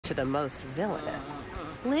to the most villainous,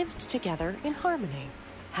 lived together in harmony.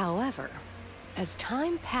 However, as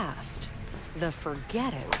time passed, the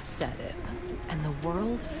forgetting set in, and the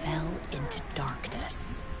world fell into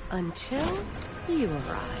darkness until you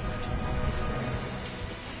arrived.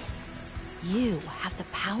 You have the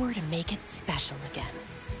power to make it special again.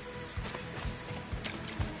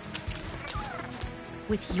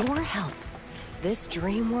 With your help, this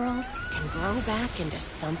dream world can grow back into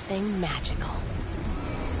something magical.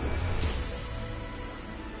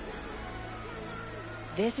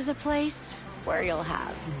 This is a place where you'll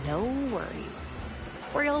have no worries,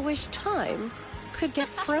 where you'll wish time could get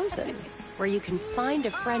frozen, where you can find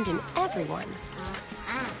a friend in everyone,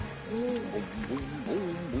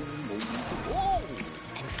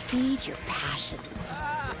 and feed your passions.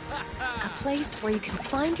 A place where you can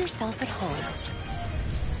find yourself at home.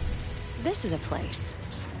 This is a place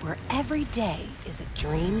where every day is a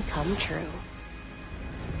dream come true.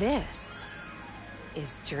 This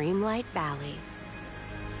is Dreamlight Valley.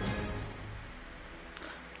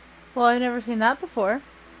 Well, I've never seen that before.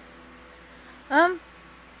 That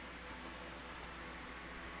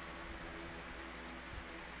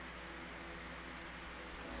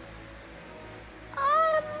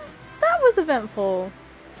was eventful.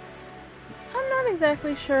 I'm not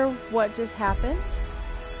exactly sure what just happened,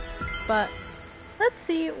 but let's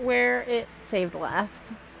see where it saved last.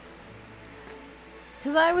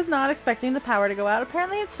 Because I was not expecting the power to go out.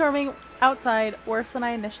 Apparently it's storming outside worse than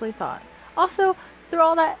I initially thought. Also, through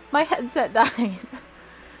all that, my headset died.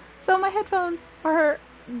 So my headphones are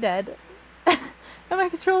dead. And my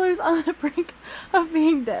controller's on the brink of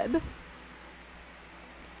being dead.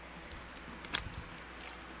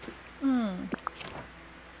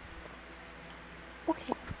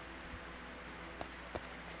 Okay.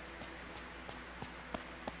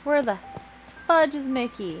 Where the fudge is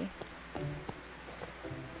Mickey?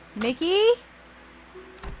 Mickey?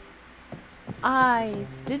 I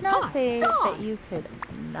did not say that you could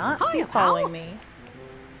not be following me.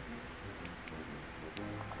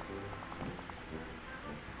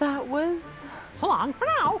 That was... So long for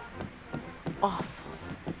now. awful.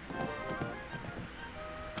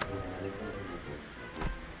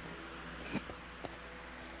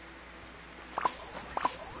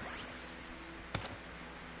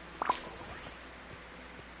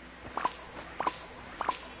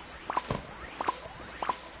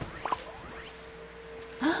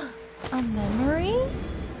 A memory?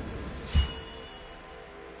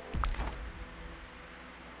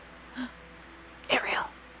 Ariel!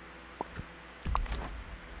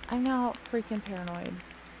 I'm now freaking paranoid.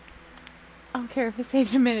 I don't care if it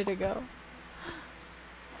saved a minute ago.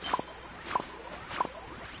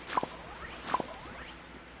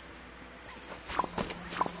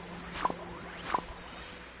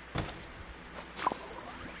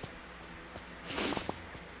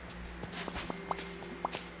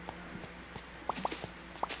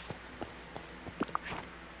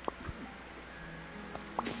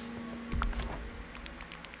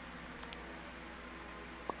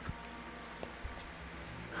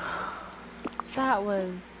 That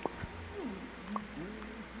was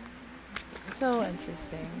so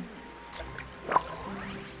interesting.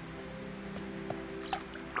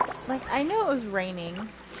 Like, I knew it was raining,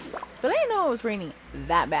 but I didn't know it was raining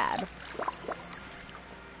that bad.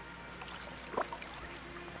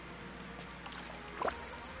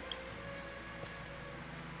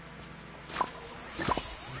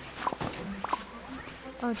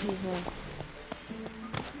 Oh, Jesus.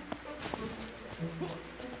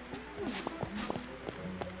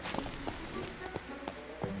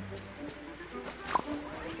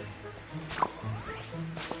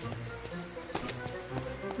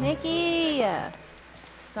 Nikki!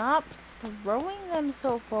 Stop throwing them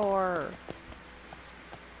so far.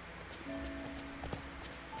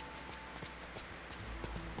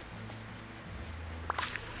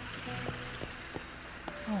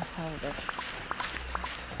 Oh, son of a bitch.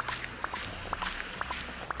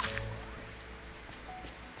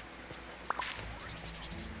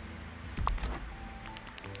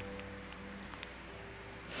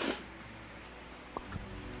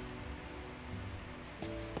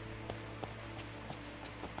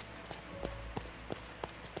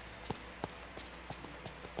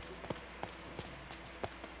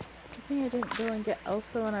 I didn't go and get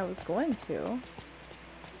Elsa when I was going to.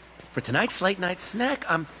 For tonight's late night snack,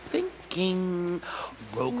 I'm thinking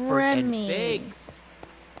Roquefort and Remy. figs.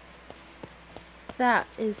 That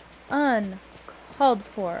is uncalled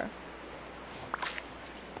for.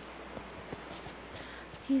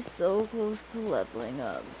 He's so close to leveling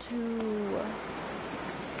up, too.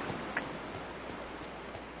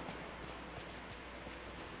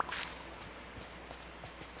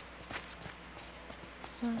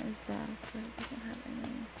 one is back, but it doesn't have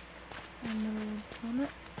any emeralds on it.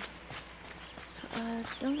 So I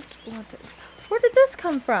don't want it. Where did this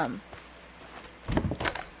come from?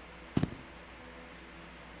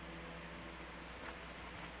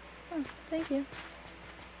 Oh, thank you.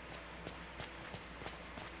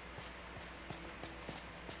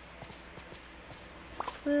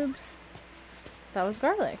 Oops. That was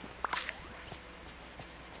garlic.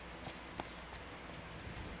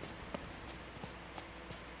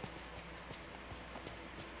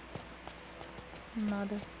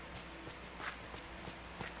 Nada.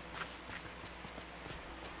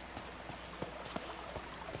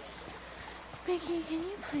 Mickey, can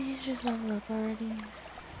you please just level up already?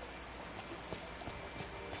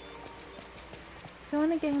 So I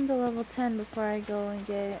want to get him to level 10 before I go and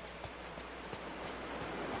get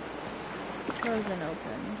Frozen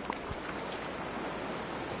open.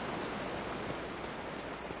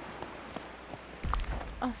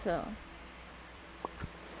 Also,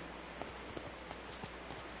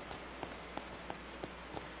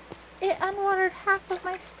 it unwatered half of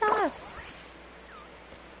my stuff.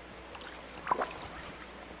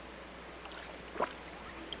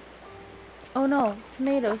 Oh no,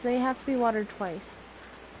 tomatoes, they have to be watered twice.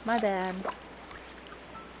 My bad.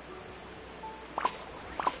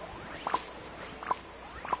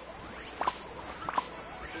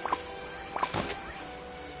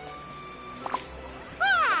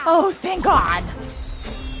 Oh, thank God!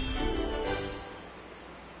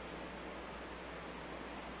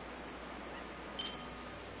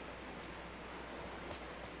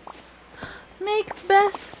 Make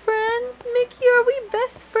best friends? Mickey, are we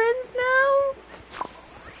best friends now?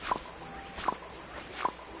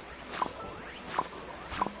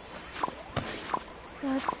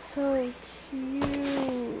 That's so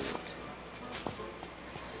cute.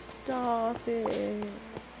 Stop it.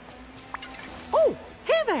 Oh,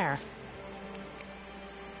 hey there.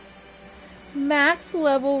 Max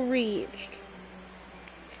level reached.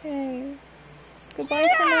 Okay. Goodbye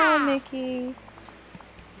for now, Mickey.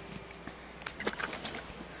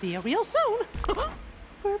 See you real soon.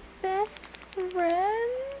 We're best friends?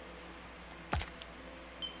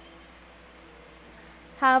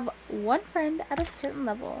 Have one friend at a certain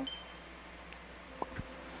level.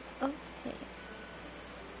 Okay.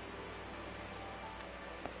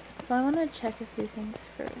 So I want to check a few things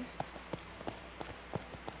first.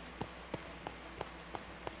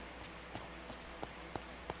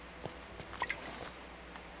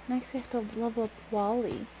 Next, I have to level up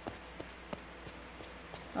Wally.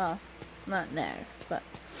 Well, not next, but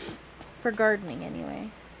for gardening anyway.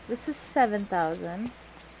 This is 7,000.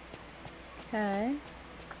 Okay.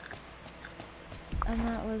 And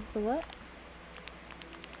that was the what?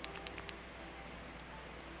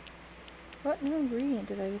 What new ingredient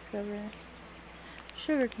did I discover?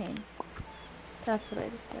 Sugarcane. That's what I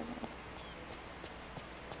discovered.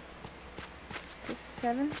 So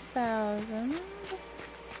 7,000.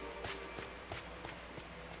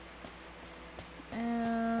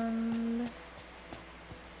 And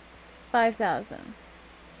 5,000.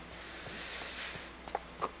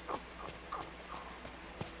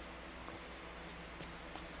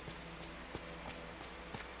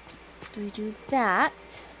 Do we do that?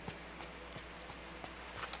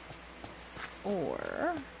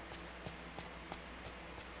 Or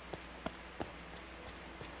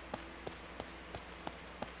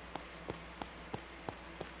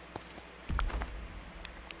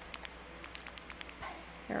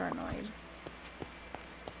paranoid.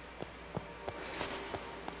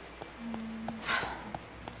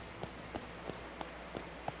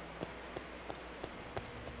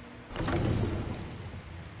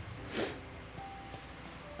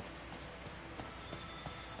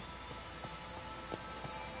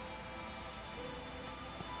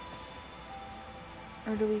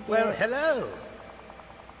 Or do we get Well, hello.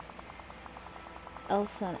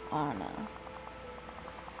 Elsa and Anna?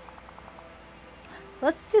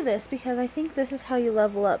 Let's do this because I think this is how you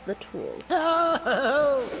level up the tools.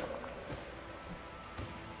 Oh,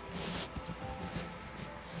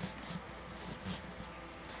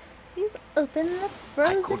 You've opened the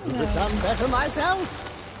frozen I couldn't have room. done better myself.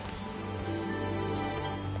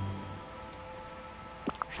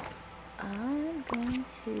 I'm going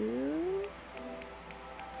to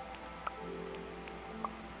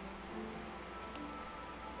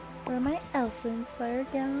wear my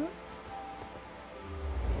Elsa-inspired gown.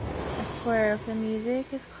 I swear if the music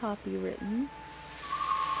is copywritten.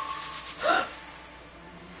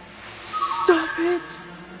 Stop it!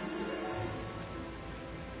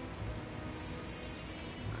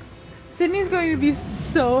 Sydney's going to be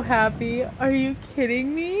so happy. Are you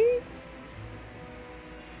kidding me?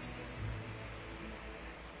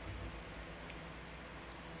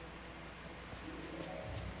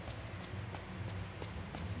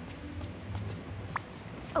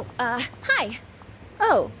 Hi.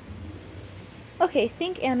 Oh. Okay,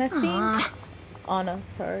 think, Anna, think. Aw. Anna,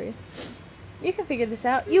 sorry. You can figure this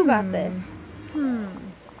out. You got this.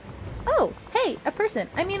 Oh, hey, a person.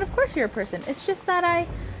 I mean, of course you're a person. It's just that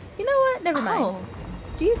You know what? Never mind. Oh.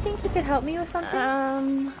 Do you think you could help me with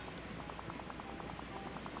something?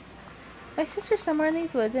 My sister's somewhere in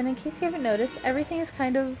these woods, and in case you haven't noticed, everything is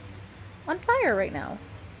kind of on fire right now.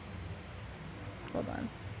 Hold on.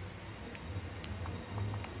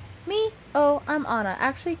 Me? Oh, I'm Anna.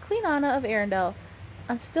 Actually, Queen Anna of Arendelle.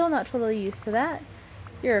 I'm still not totally used to that.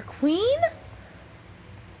 You're a queen?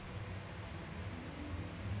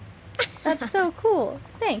 That's so cool.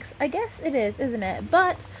 Thanks. I guess it is, isn't it?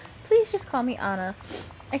 But please just call me Anna.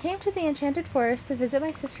 I came to the Enchanted Forest to visit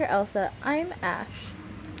my sister Elsa. I'm Ash.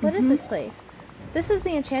 What is this place? This is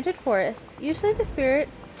the Enchanted Forest. Usually the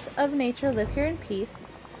spirits of nature live here in peace,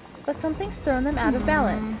 but something's thrown them out of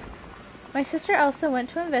balance. My sister Elsa went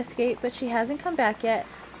to investigate, but she hasn't come back yet.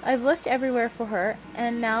 I've looked everywhere for her,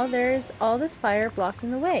 and now there's all this fire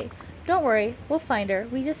blocking the way. Don't worry, we'll find her.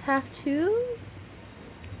 We just have to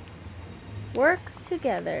work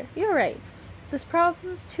together. You're right. This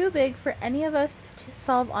problem's too big for any of us to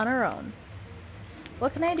solve on our own.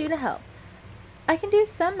 What can I do to help? I can do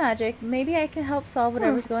some magic. Maybe I can help solve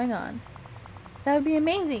whatever's going on. That would be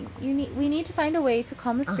amazing. We need to find a way to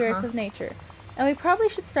calm the spirits of nature. And we probably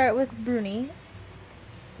should start with Bruni,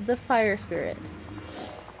 the fire spirit,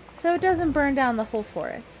 so it doesn't burn down the whole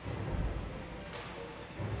forest.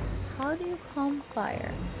 How do you calm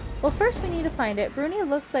fire? Well, first we need to find it. Bruni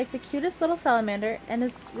looks like the cutest little salamander and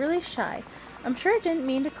is really shy. I'm sure it didn't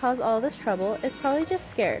mean to cause all this trouble. It's probably just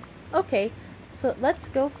scared. Okay, so let's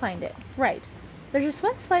go find it. Right. There's just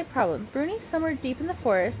one slight problem. Bruni's somewhere deep in the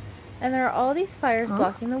forest, and there are all these fires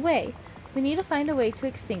blocking the way. We need to find a way to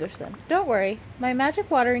extinguish them. Don't worry, my magic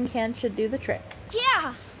watering can should do the trick.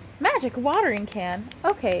 Yeah! Magic watering can?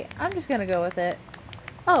 Okay, I'm just gonna go with it.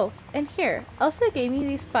 Oh, and here, Elsa gave me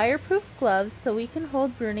these fireproof gloves so we can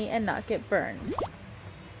hold Bruni and not get burned.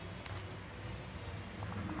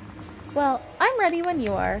 Well, I'm ready when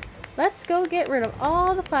you are. Let's go get rid of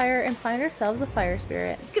all the fire and find ourselves a fire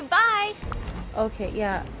spirit. Goodbye! Okay,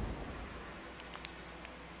 yeah.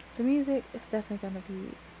 The music is definitely gonna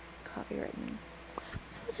be copywritten.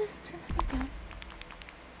 So we'll just turn that back down.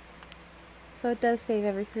 So it does save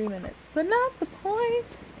every 3 minutes, but not the point.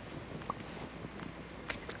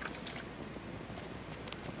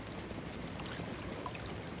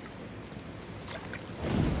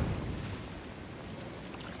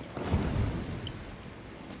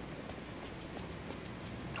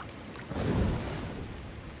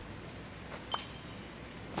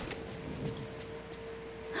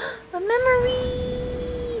 A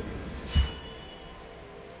memory!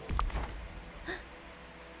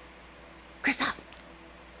 Kristoff!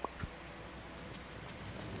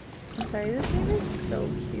 I'm sorry, this game is so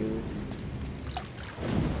cute.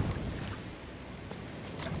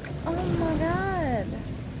 Oh my god!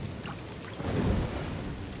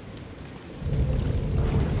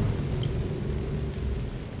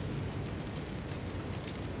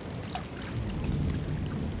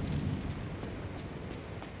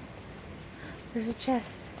 There's a chest.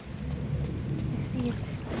 I see it.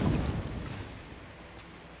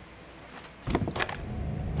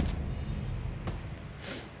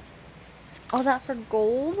 All that for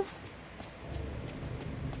gold?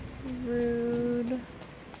 Rude.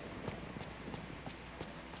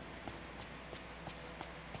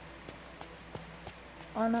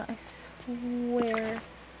 Anna, I swear,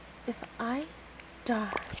 if I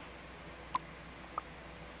die...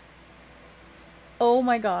 Oh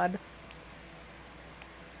my god.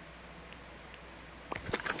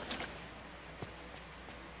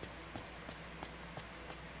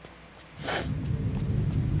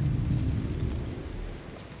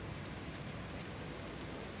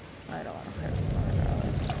 I don't want to hurt this one,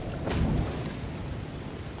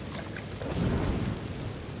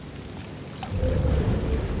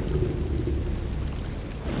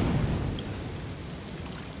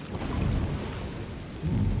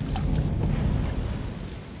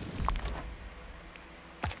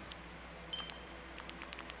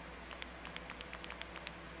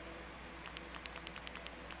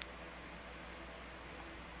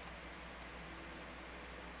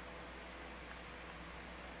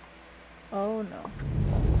 Oh no.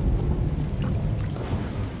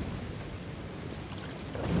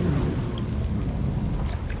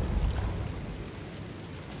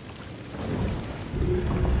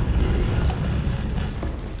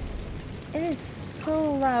 It is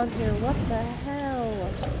so loud here. What the hell?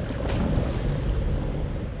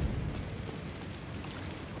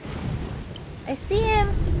 I see him!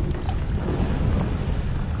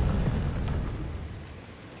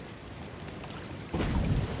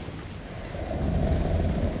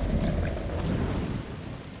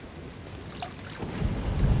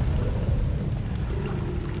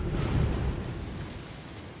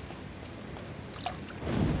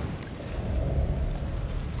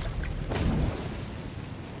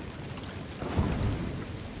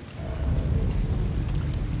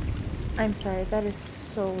 I'm sorry, that is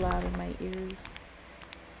so loud in my ears.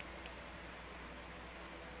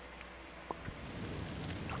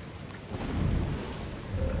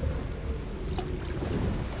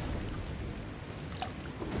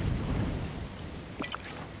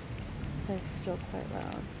 That is still quite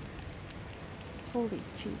loud. Holy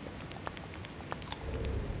Jesus.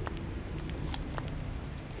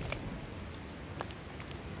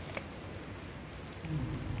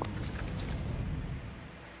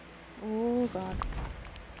 Oh god.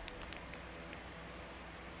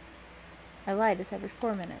 I lied, it's every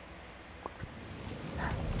 4 minutes.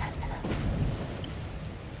 That's enough.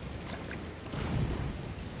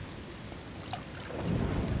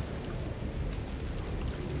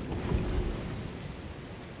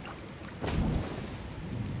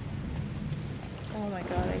 Oh my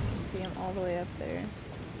god, I can see him all the way up there.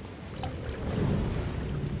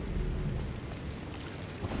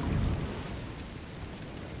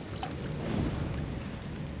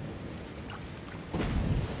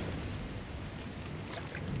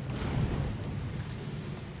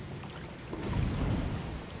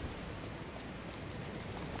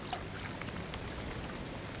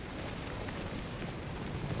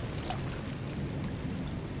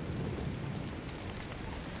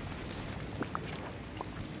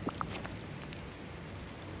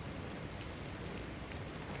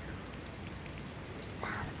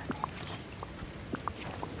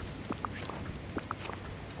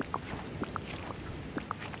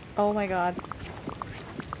 Oh my god.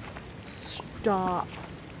 Stop.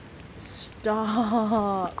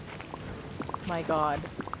 Stop. My god.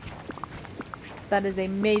 That is a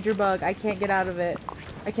major bug. I can't get out of it.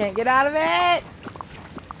 I can't get out of it!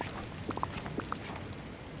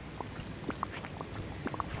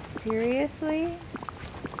 Seriously?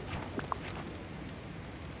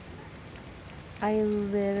 I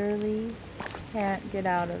literally can't get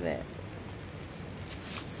out of it.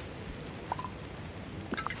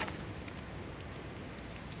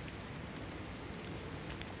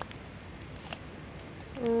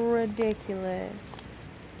 Ridiculous.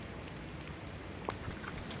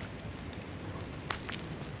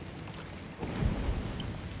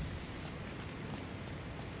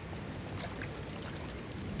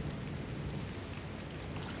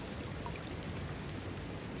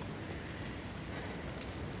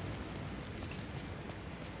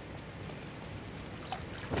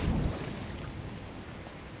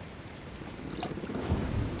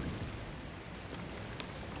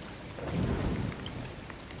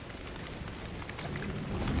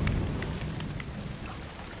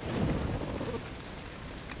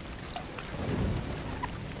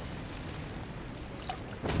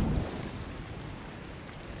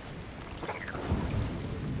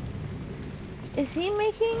 Is he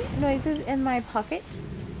making noises in my pocket?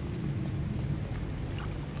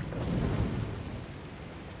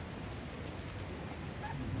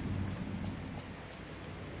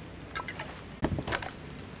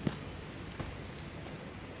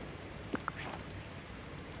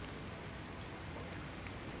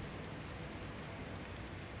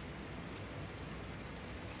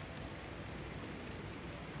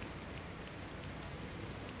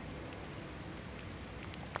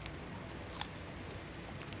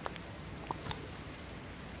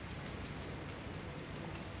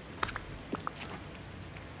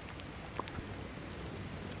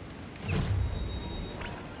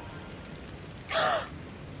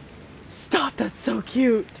 Stop, that's so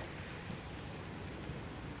cute.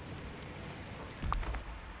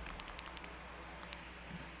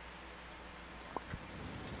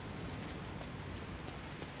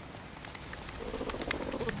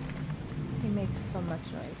 He makes so much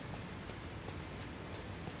noise.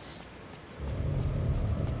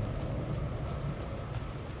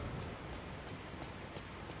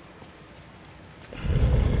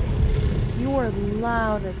 You are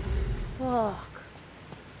loud as fuck.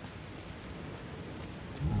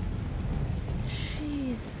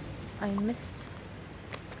 Jesus, I missed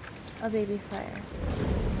a baby fire.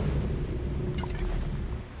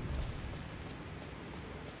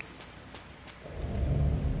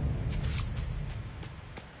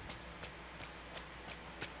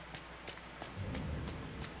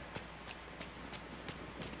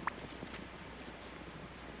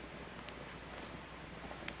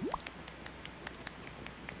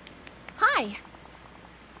 Hi.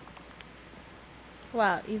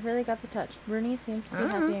 Wow, you've really got the touch. Bruni seems to be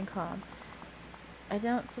happy and calm. I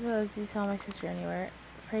don't suppose you saw my sister anywhere.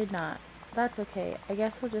 Afraid not. That's okay. I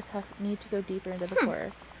guess we'll just need to go deeper into the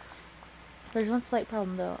forest. There's one slight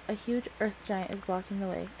problem though. A huge earth giant is blocking the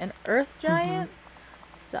way. An earth giant?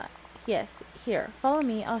 Yes, here. Follow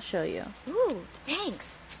me, I'll show you. Ooh,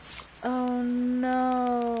 thanks. Oh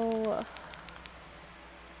no.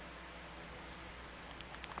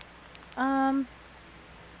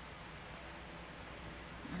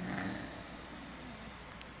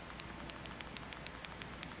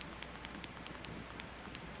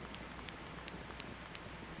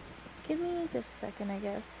 Give me just a second, I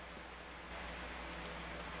guess.